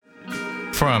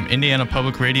From Indiana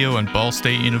Public Radio and Ball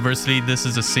State University, this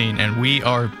is A Scene, and we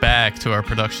are back to our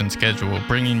production schedule,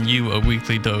 bringing you a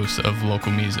weekly dose of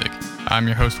local music. I'm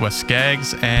your host, Wes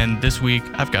Skaggs, and this week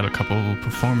I've got a couple of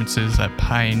performances at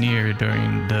Pioneer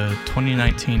during the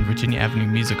 2019 Virginia Avenue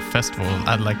Music Festival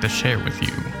I'd like to share with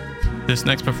you. This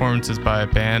next performance is by a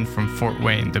band from Fort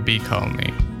Wayne, the Bee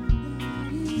Colony.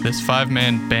 This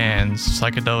five-man band's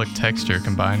psychedelic texture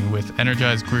combined with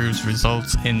energized grooves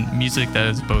results in music that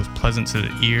is both pleasant to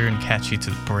the ear and catchy to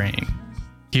the brain.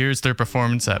 Here's their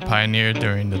performance at Pioneer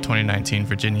during the 2019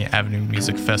 Virginia Avenue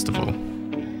Music Festival.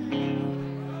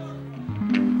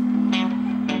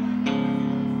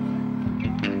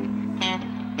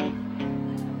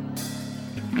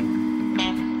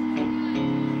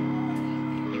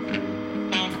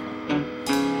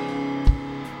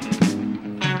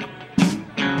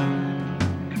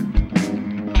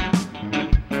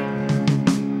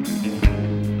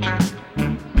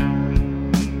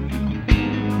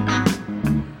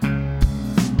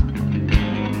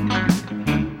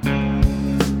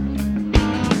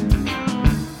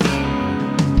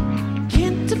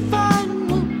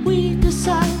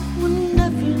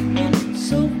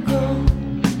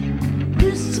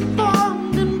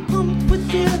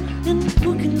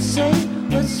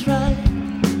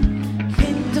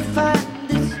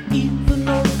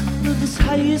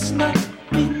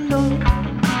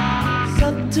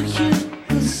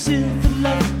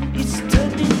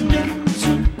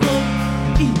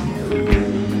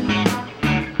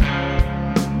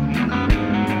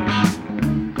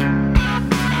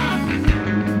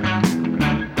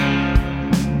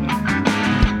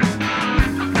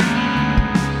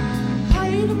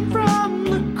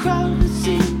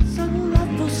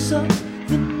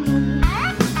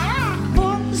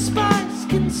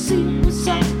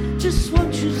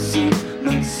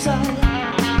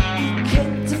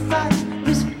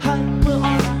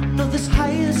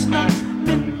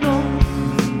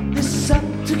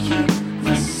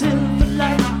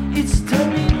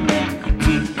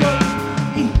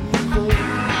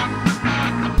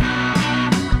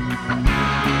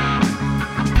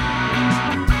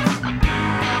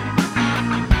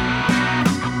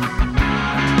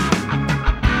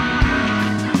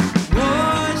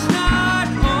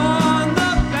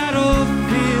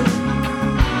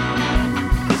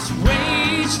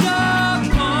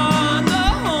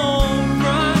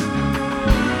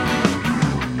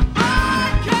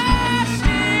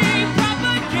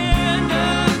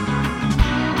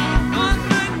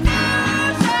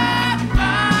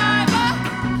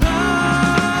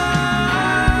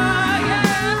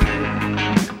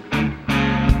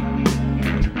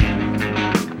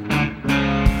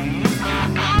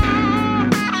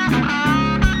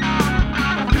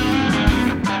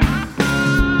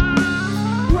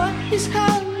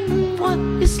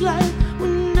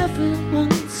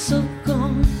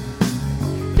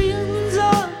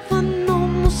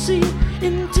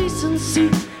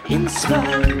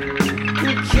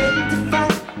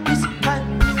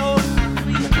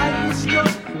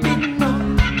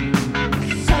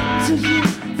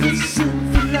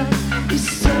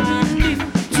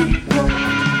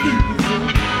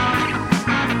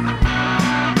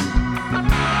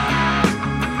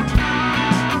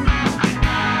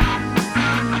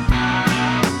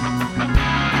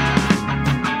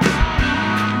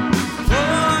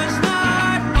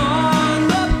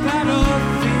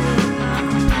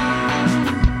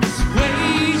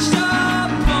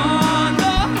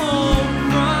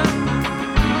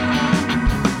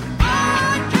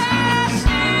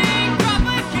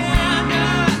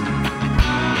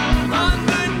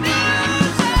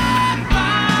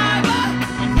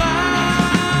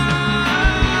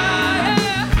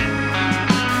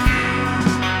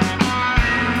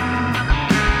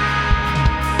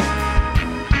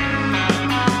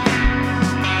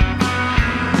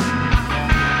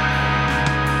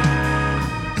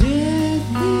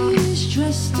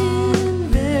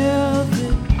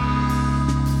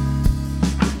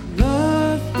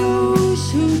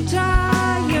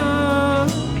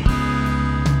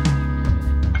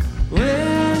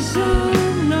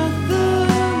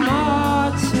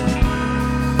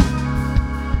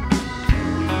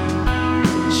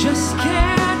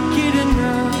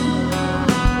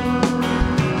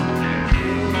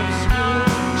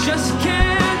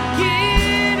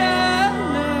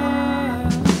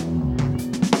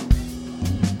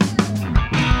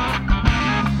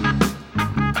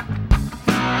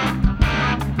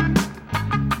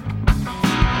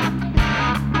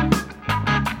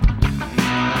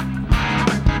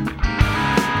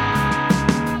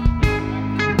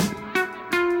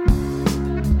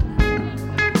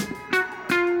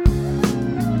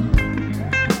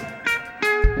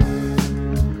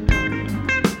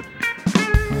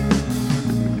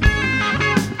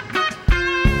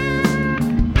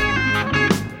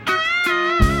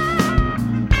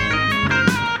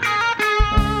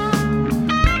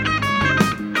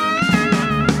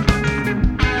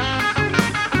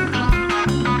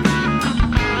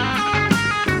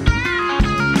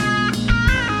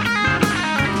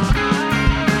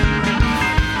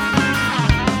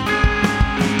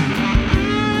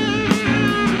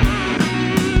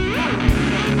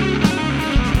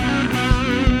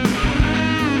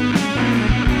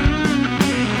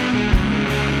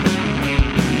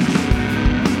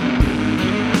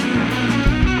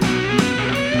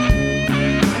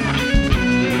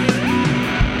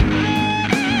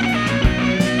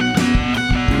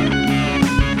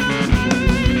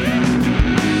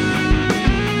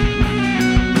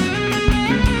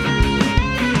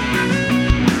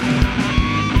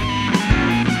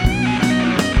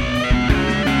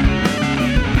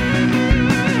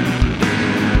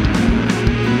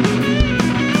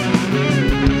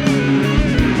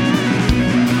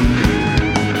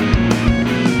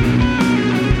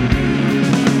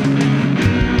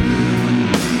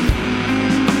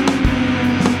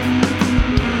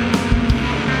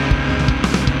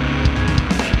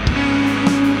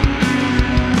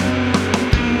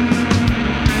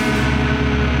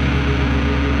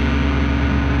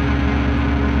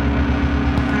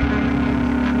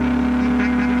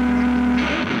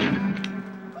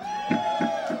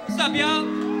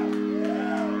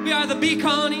 B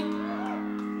Colony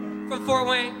from Fort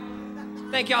Wayne.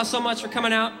 Thank y'all so much for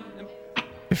coming out.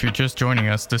 If you're just joining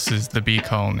us, this is the B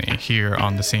Colony here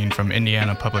on The Scene from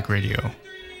Indiana Public Radio.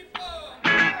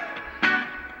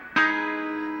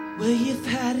 Well, you've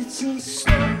had it since the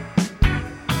start.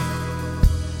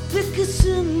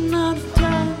 Flickering out of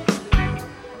time.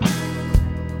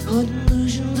 Caught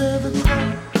illusions of a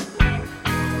thought.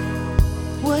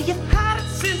 Well, you've had it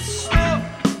since the start.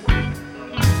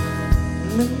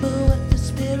 Remember what the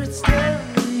spirits tell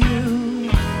you.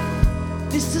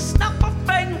 This is not my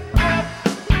fate.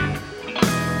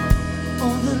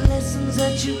 All the lessons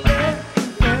that you ever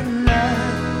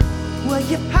learned. Well,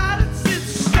 you've had it since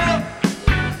the start.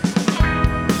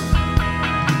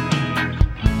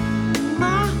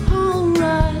 My whole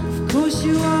life, of course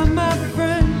you are my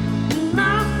friend. And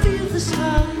I feel this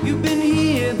high. You've been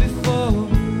here before.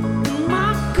 Am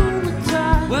I gonna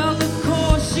die? Well, of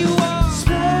course you are.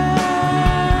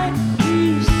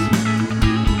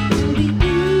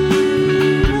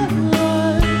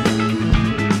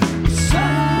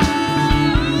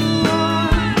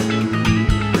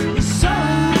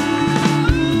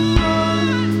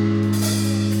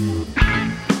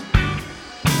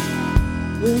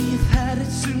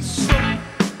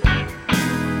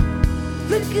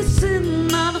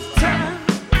 Flickering out of time.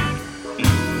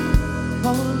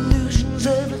 All illusions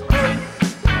of a day.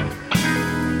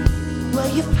 Well,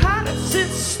 you've had it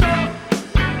since the start.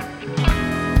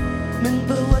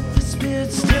 Remember what the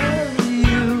spirits tell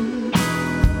you.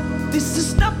 This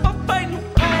is not my final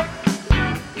part.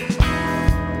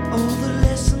 All the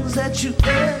lessons that you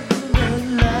ever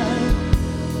learned.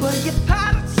 Well, you've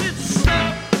had it since the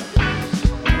start.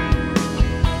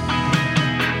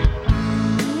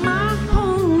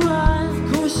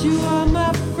 You are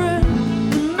my friend,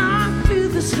 and I feel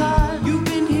this high. You've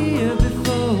been here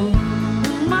before.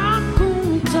 Am I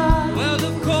gonna die? Well,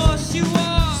 of course you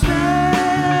are.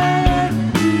 Spread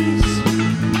peace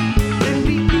and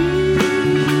be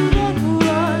good and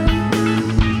right.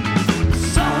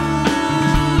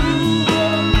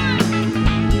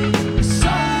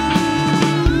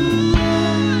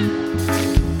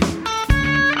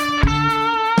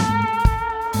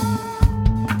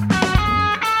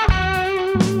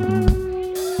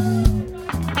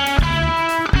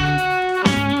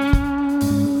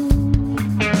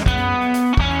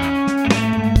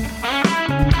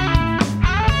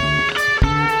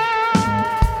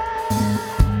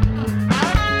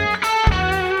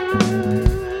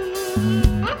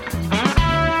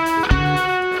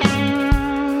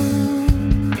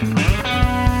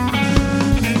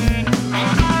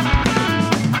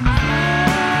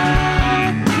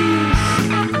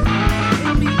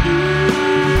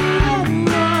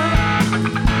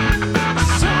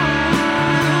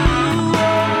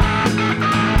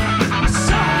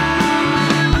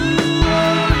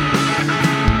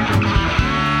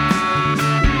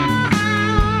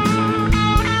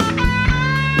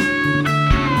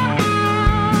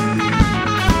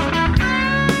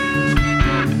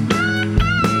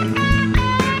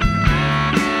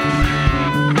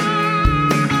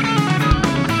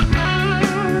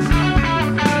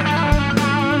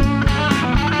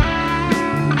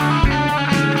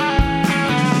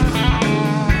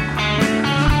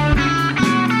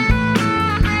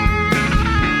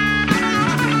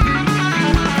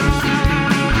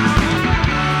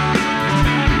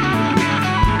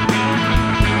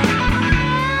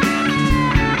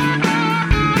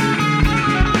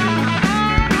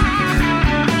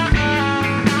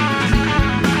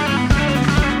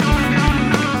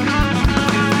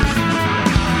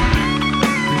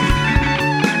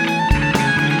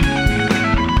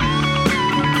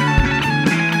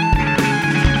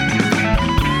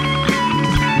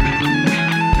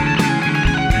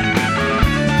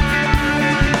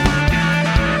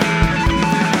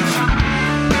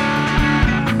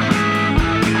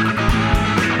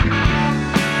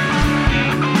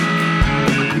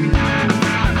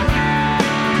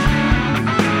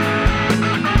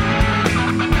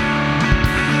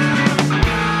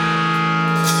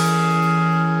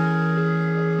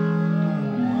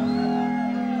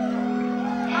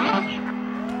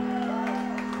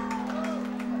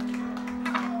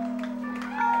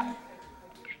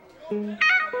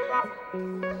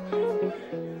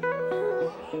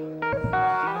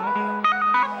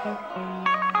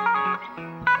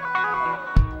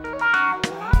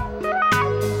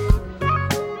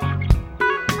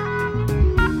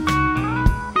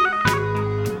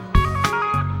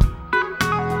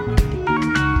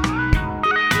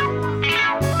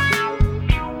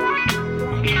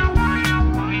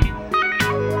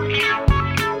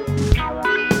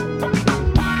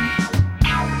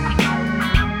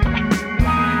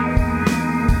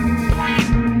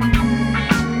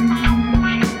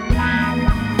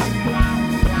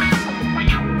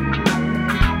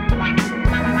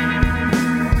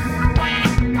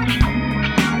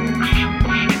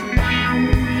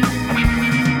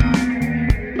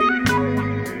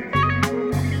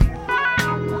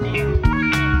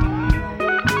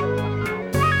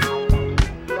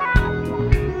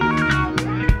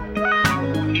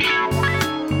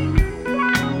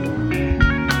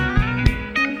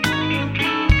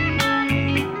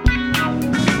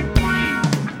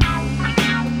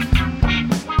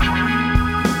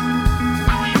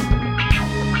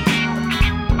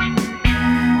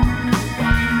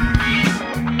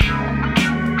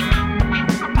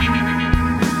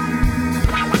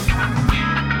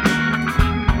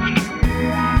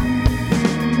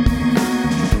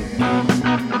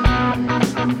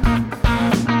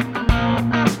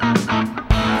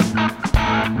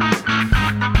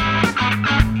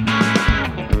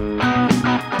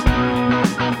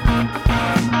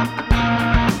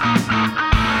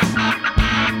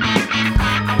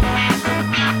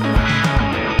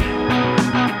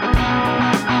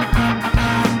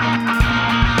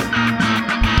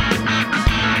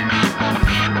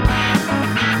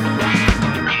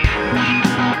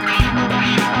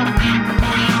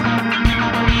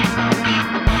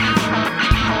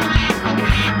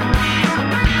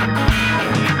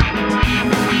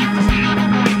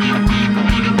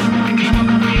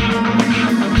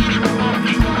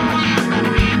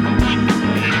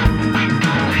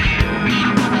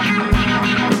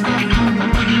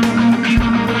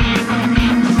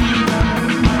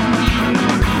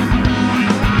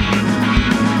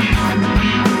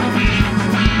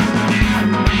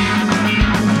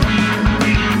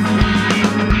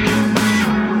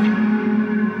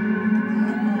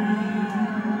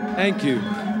 Thank you.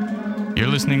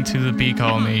 You're listening to The Bee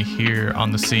Colony here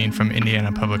on The Scene from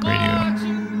Indiana Public Radio.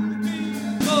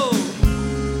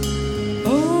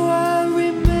 Oh, I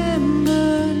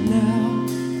remember now.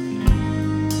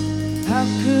 How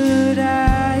could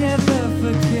I ever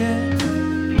forget?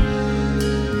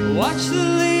 Watch the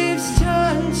leaves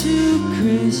turn to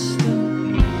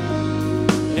crystal.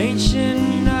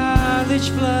 Ancient knowledge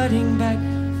flooding back,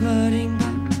 flooding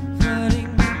back,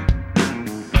 flooding back.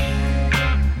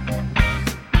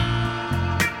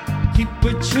 Keep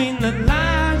between the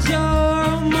lines, you're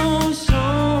almost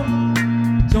home.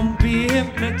 Don't be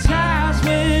hypnotized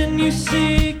when you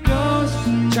see ghosts.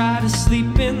 Try to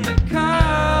sleep in the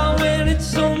car when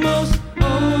it's almost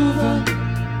over.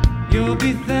 You'll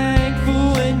be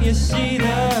thankful when you see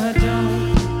the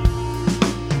dawn.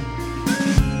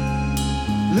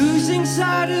 Losing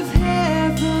sight of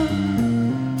heaven,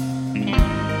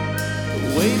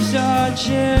 the waves are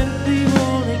gently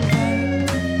rolling back.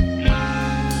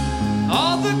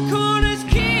 All the corners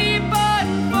keep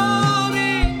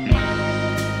unfolding.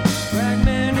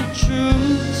 Fragmented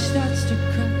truth starts to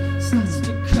crack, starts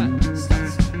to crack,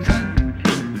 starts to crack.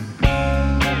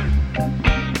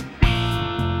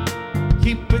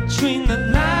 Keep between the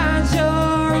lines,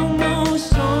 you're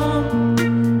almost home.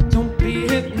 Don't be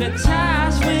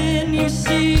hypnotized when you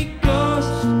see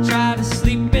ghosts. Try to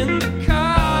sleep in the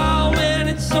car when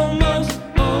it's almost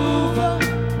over.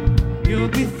 You'll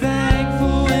be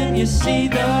thankful when you see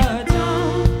the dawn.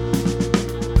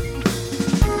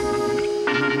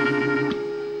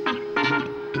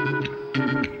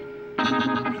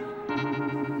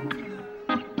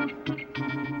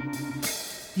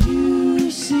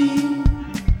 You see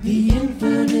the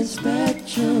infinite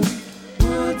spectrum,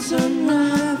 words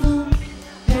unravel,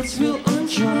 heads will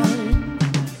unjoin.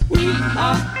 We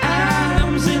are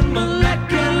atoms in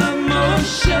molecular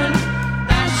motion,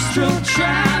 astral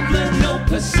traveler, no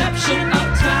perception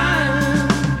of time.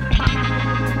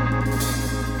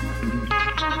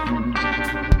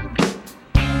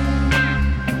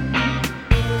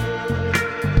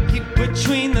 Keep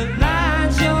between the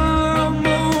lines, you're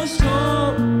almost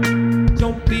home.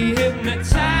 Don't be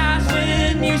hypnotized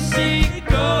when you see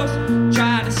ghosts.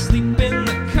 Try to sleep in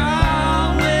the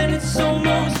car when it's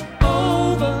almost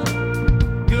over.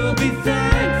 You'll be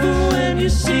thankful when you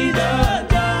see the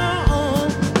dawn.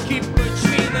 Keep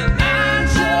between the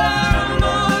lines, you're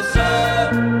almost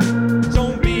home.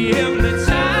 Don't be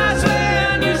hypnotized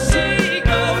when you see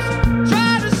ghosts.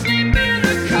 Try to sleep in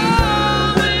the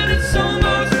car when it's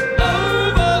almost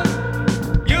over.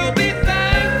 You'll be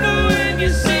thankful when you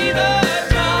see the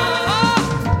dawn.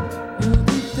 You'll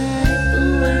be thankful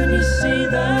when you see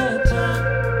the dawn.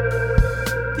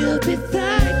 You'll be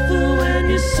thankful when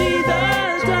you see the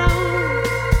dawn.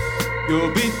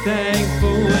 You'll be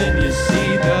thankful when you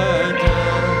see the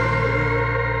dawn.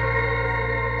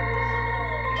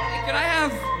 Could I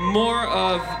have more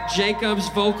of Jacob's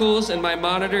vocals in my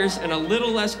monitors and a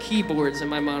little less keyboards in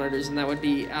my monitors, and that would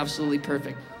be absolutely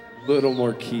perfect. Little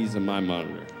more keys in my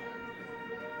monitor.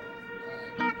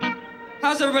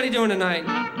 How's everybody doing tonight?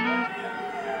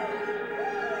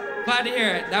 Glad to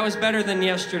hear it. That was better than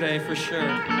yesterday, for sure.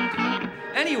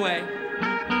 Anyway,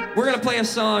 we're gonna play a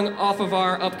song off of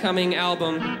our upcoming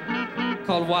album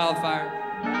called Wildfire.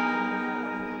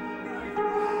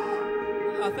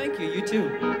 Oh, thank you. You too.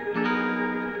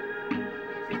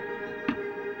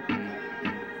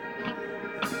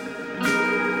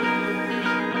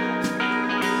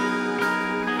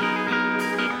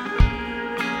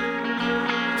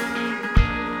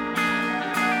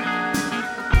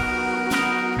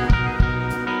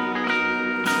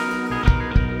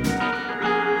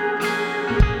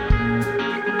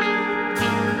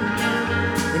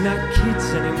 We're not kids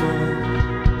anymore,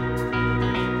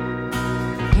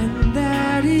 and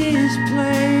that is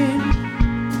plain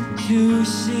to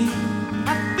see. I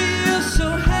feel so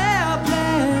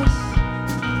helpless,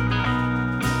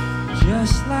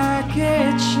 just like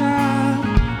a child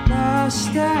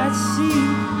lost at sea.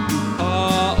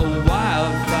 Oh, a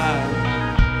wildfire,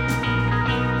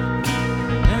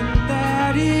 and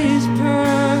that is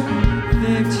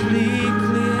perfectly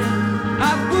clear.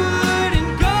 I would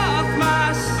engulf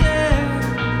myself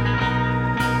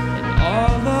in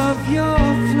all of your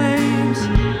flames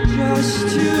just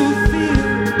to feel.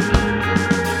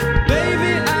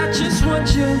 Baby, I just want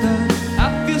your love. I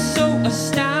feel so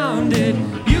astounded.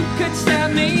 You could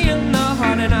stab me in the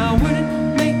heart and I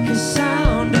wouldn't make a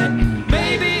sound. And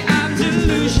maybe I'm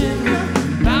delusional,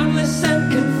 boundless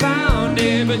and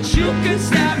confounded, but you could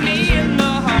stab me in the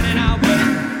heart and I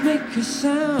wouldn't make a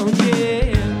sound,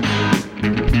 yeah.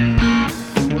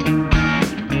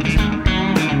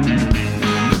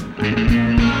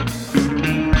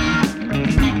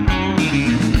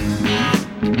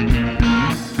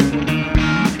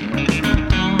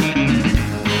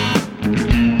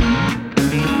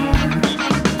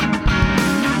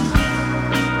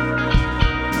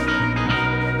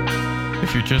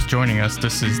 just joining us,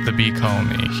 this is the Bee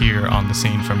Colony here on The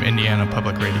Scene from Indiana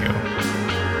Public Radio.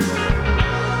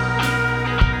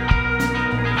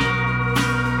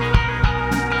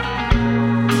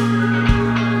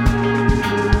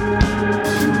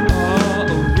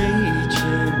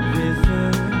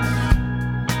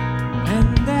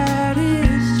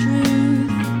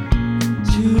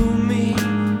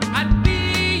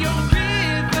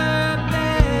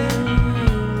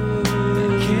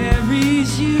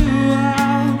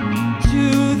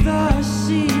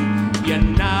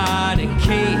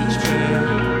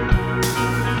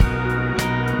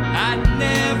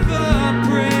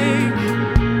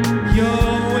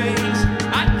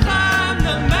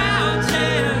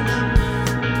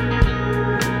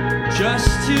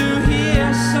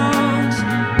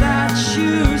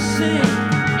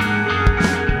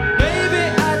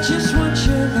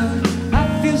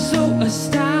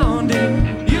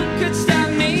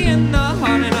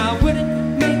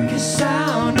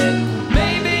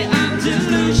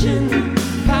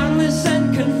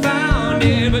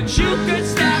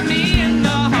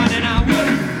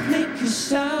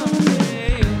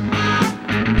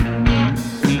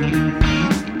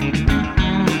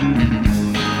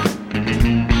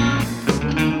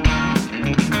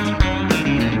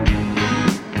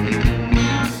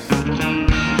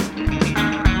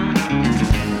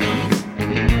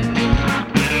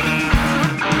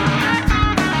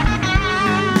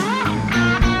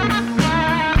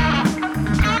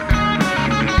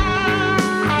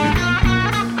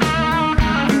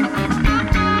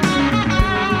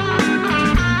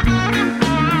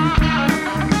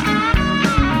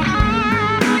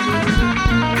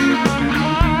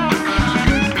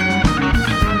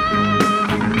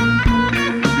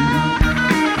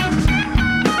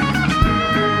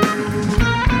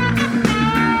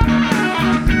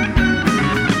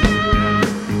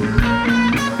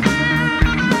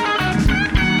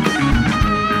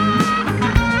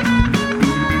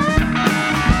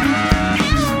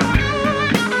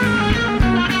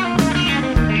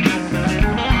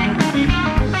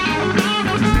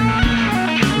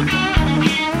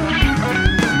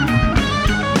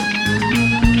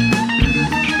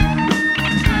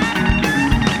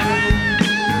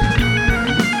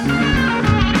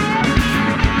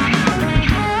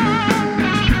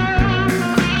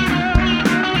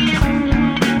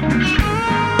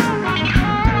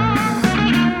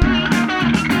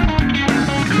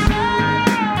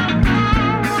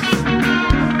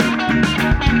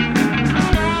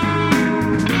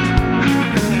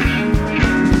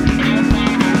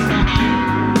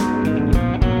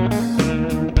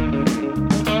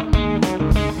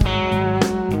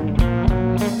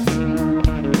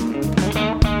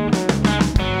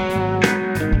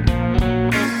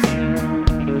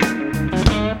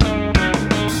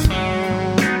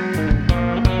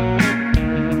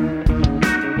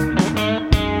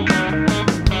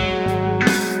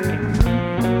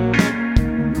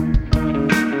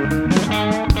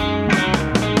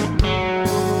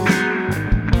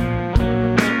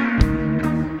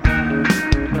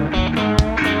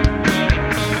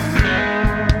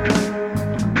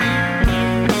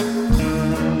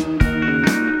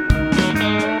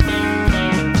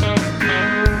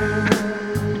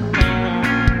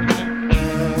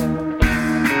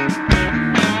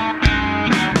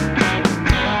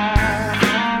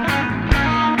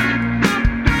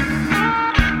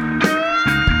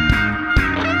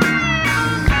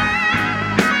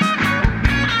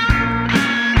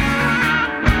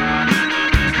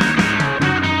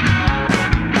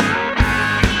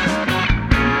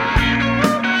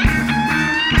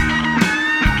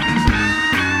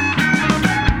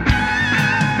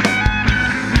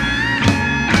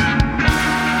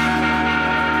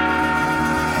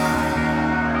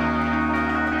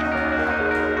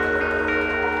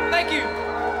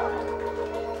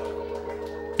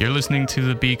 You're listening to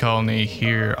the Bee Colony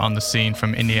here on The Scene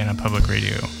from Indiana Public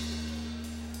Radio.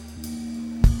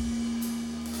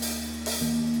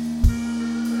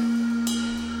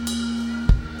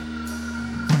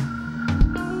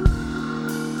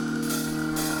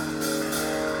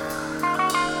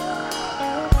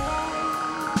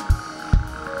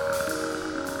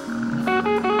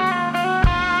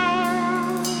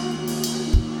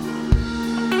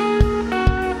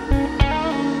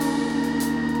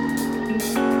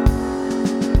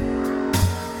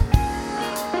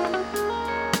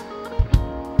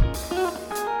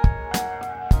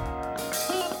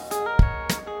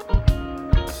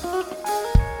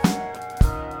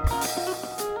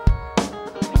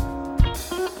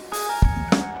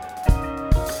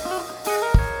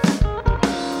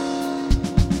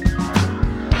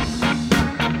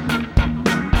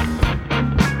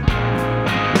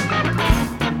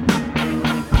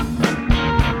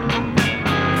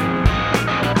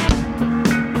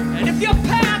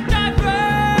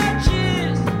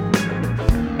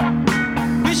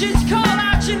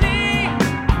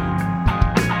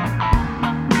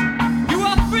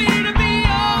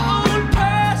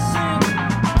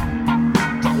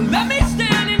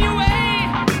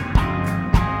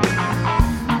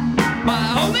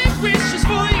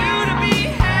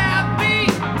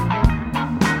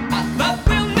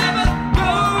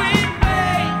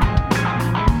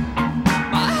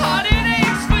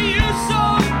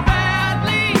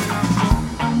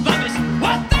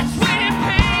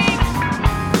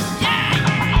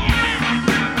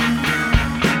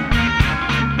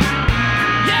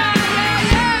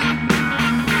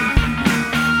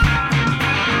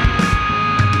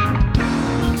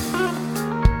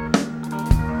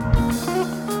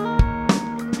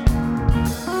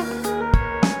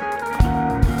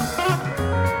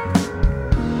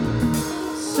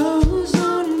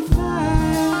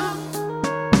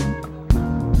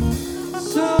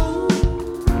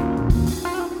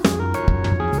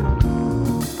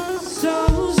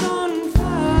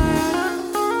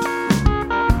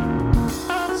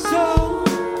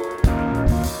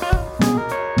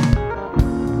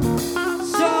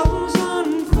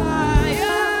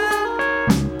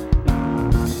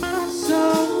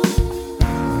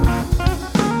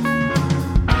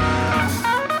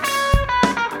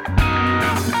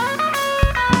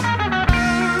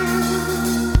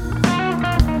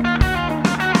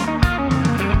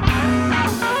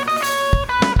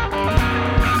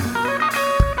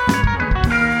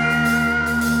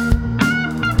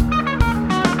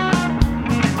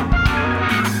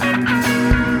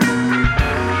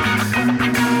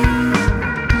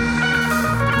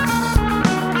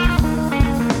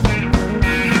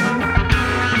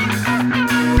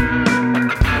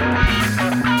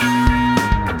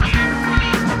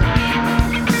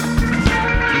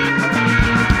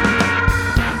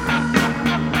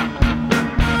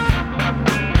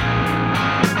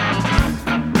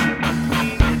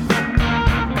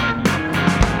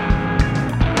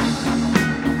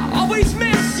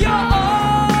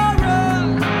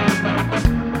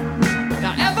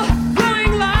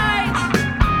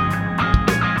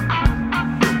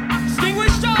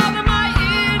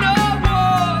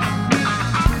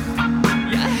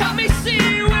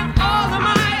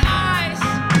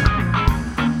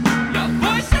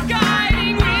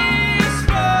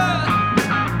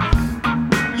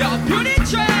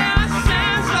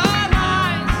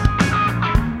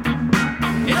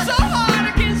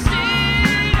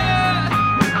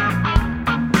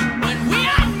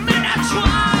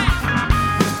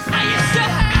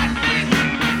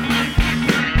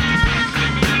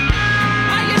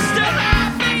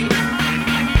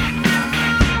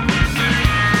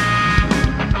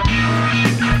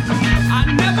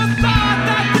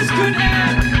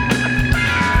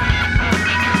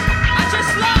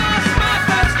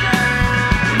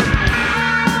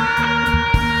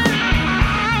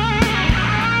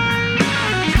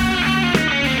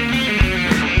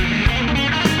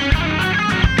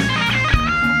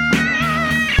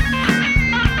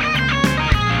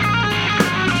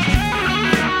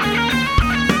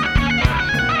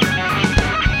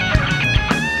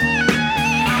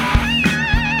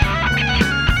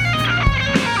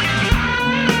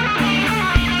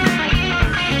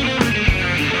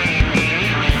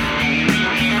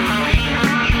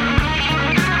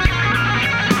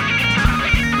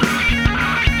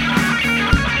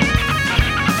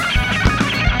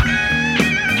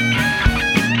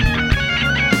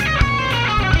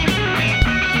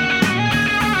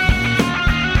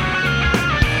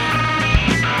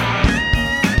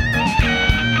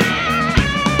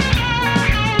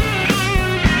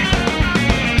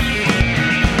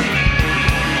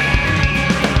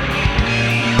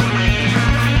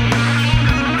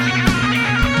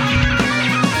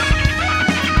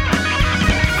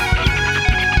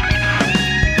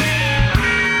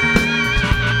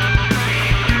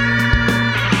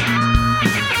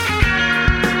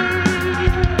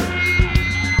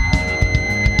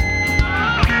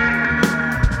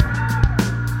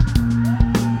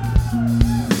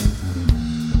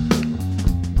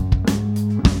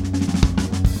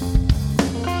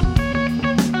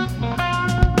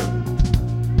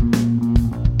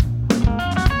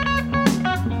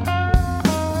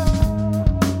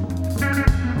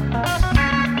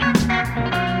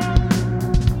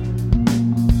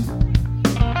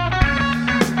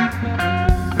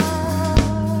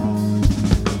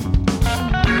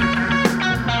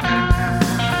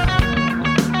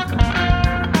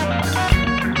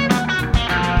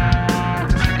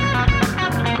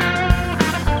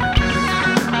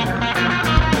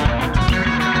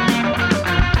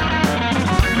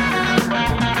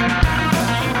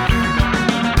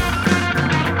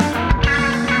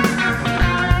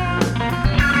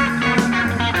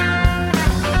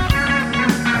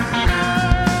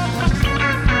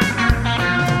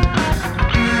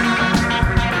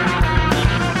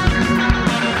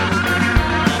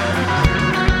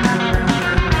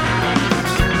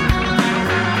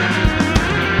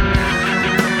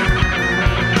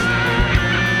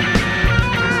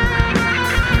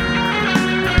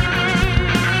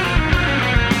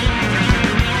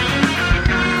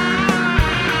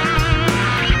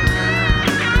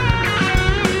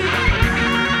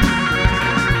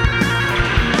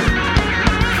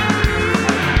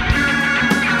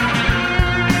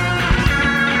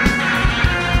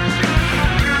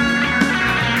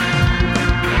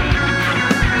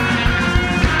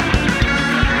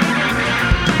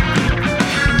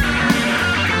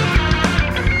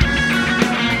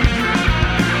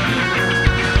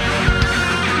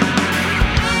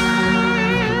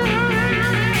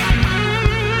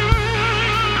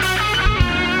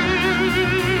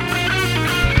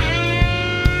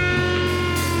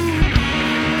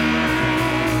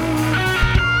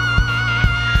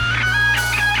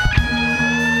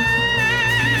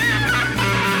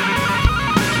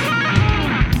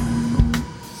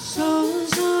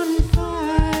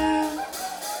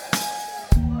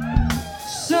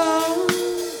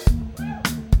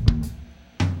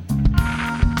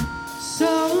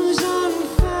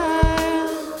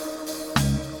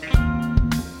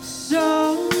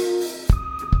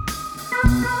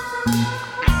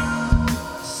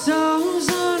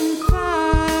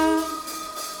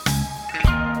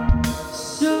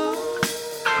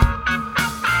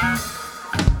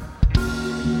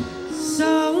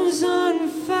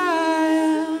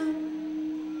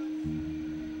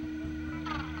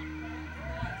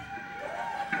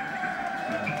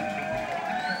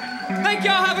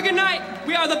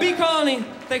 Bee Colony.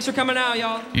 Thanks for coming out,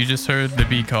 y'all. You just heard the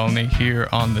Bee Colony here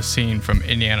on The Scene from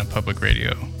Indiana Public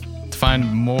Radio. To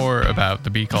find more about the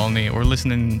Bee Colony or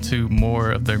listening to more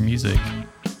of their music,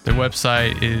 their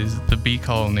website is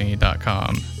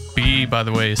thebeecolony.com. Bee, by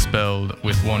the way, is spelled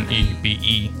with one E,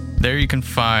 B-E. There you can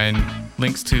find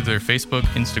links to their Facebook,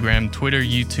 Instagram, Twitter,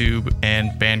 YouTube,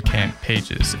 and Bandcamp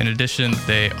pages. In addition,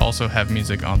 they also have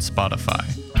music on Spotify.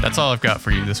 That's all I've got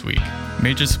for you this week.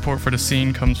 Major support for The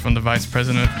Scene comes from the Vice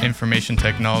President of Information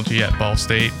Technology at Ball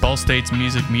State, Ball State's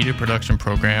music media production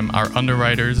program, our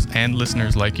underwriters, and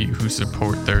listeners like you who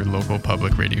support their local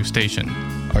public radio station.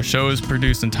 Our show is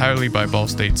produced entirely by Ball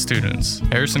State students.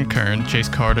 Harrison Kern, Chase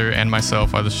Carter, and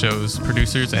myself are the show's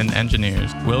producers and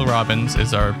engineers. Will Robbins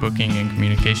is our booking and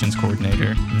communications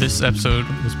coordinator. This episode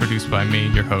was produced by me,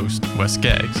 your host, Wes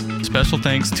Skaggs. Special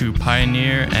thanks to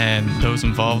Pioneer and those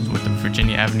involved with the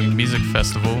Virginia Avenue Music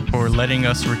Festival for letting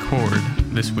us record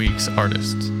this week's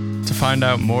artists. To find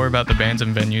out more about the bands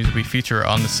and venues we feature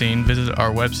on The Scene, visit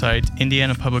our website,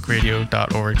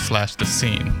 indianapublicradio.org/The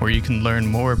Scene, where you can learn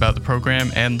more about the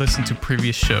program and listen to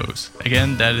previous shows.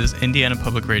 Again, that is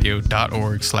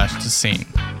indianapublicradio.org/The Scene.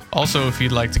 Also, if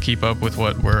you'd like to keep up with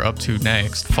what we're up to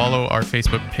next, follow our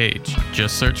Facebook page.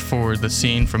 Just search for The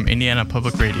Scene from Indiana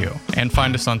Public Radio and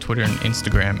find us on Twitter and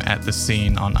Instagram at The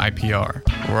Scene on IPR.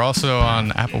 We're also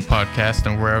on Apple Podcasts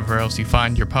and wherever else you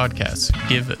find your podcasts.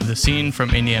 Give The Scene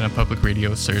from Indiana Public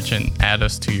Radio a search and add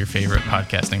us to your favorite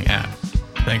podcasting app.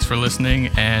 Thanks for listening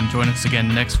and join us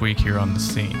again next week here on The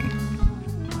Scene.